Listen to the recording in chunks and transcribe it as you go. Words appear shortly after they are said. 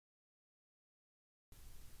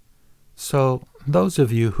So, those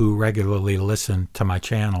of you who regularly listen to my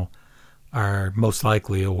channel are most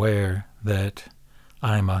likely aware that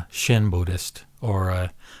I'm a Shin Buddhist, or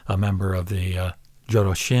a member of the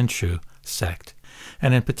Jodo Shinshu sect.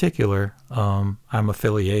 And in particular, I'm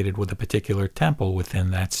affiliated with a particular temple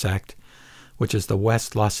within that sect, which is the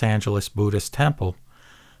West Los Angeles Buddhist Temple,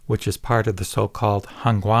 which is part of the so-called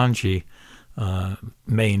Hongwanji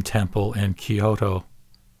main temple in Kyoto,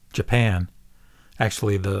 Japan.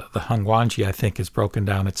 Actually, the Hongwanji, I think, is broken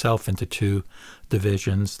down itself into two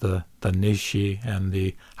divisions, the Nishi and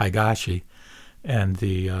the Higashi. And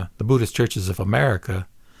the Buddhist Churches of America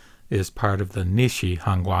is part of the Nishi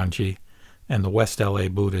Hongwanji, and the West LA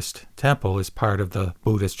Buddhist Temple is part of the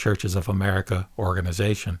Buddhist Churches of America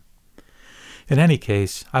organization. In any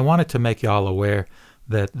case, I wanted to make you all aware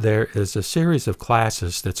that there is a series of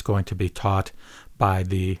classes that's going to be taught by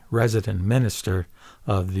the resident minister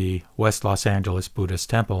of the West Los Angeles Buddhist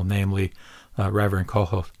Temple, namely Reverend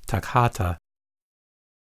Koho Takahata.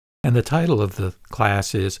 And the title of the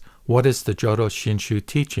class is, What is the Jodo Shinshu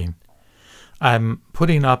Teaching? I'm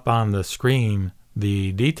putting up on the screen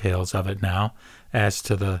the details of it now as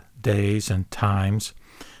to the days and times.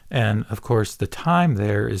 And, of course, the time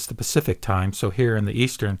there is the Pacific time, so here in the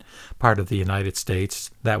eastern part of the United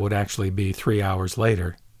States, that would actually be 3 hours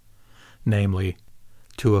later, namely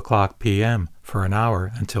 2 o'clock p.m. for an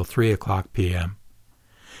hour until 3 o'clock p.m.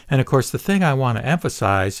 And, of course, the thing I want to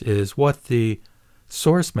emphasize is what the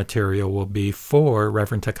source material will be for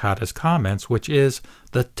Reverend Takahata's comments, which is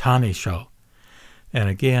the Tannisho. And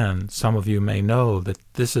again, some of you may know that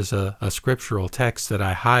this is a scriptural text that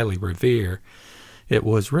I highly revere. It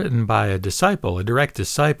was written by a disciple, a direct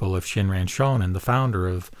disciple of Shinran Shonin, the founder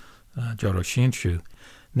of Jodo Shinshu,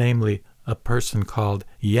 namely a person called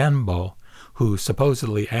Yenbo, who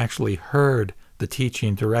supposedly actually heard the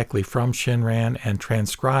teaching directly from Shinran and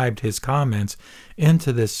transcribed his comments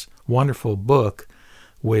into this wonderful book,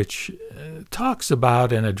 which talks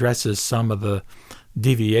about and addresses some of the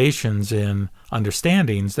deviations in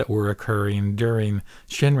understandings that were occurring during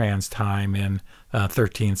Shinran's time in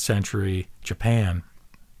 13th century Japan.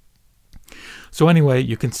 So anyway,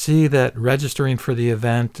 you can see that registering for the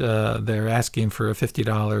event, they're asking for a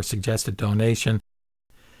 $50 suggested donation.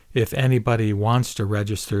 If anybody wants to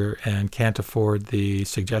register and can't afford the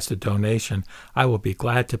suggested donation, I will be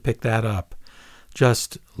glad to pick that up.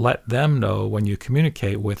 Just let them know when you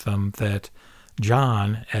communicate with them that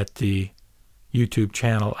John at the YouTube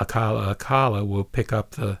channel Akala Akala will pick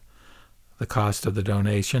up the cost of the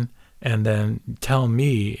donation, and then tell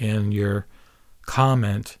me in your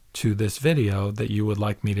comment to this video that you would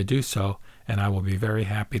like me to do so, and I will be very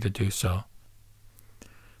happy to do so.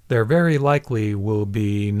 There very likely will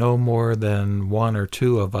be no more than 1 or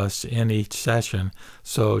 2 of us in each session,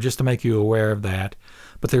 so just to make you aware of that.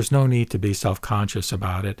 But there's no need to be self-conscious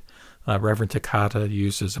about it. Reverend Takahata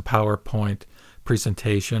uses a PowerPoint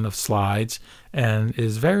presentation of slides and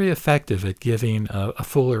is very effective at giving a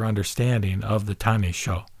fuller understanding of the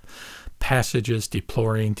Tannisho, passages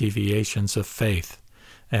deploring deviations of faith.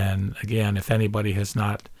 And again, if anybody has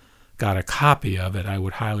not got a copy of it, I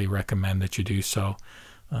would highly recommend that you do so,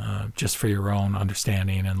 just for your own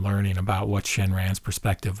understanding and learning about what Shinran's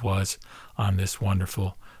perspective was on this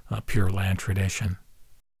wonderful Pure Land tradition.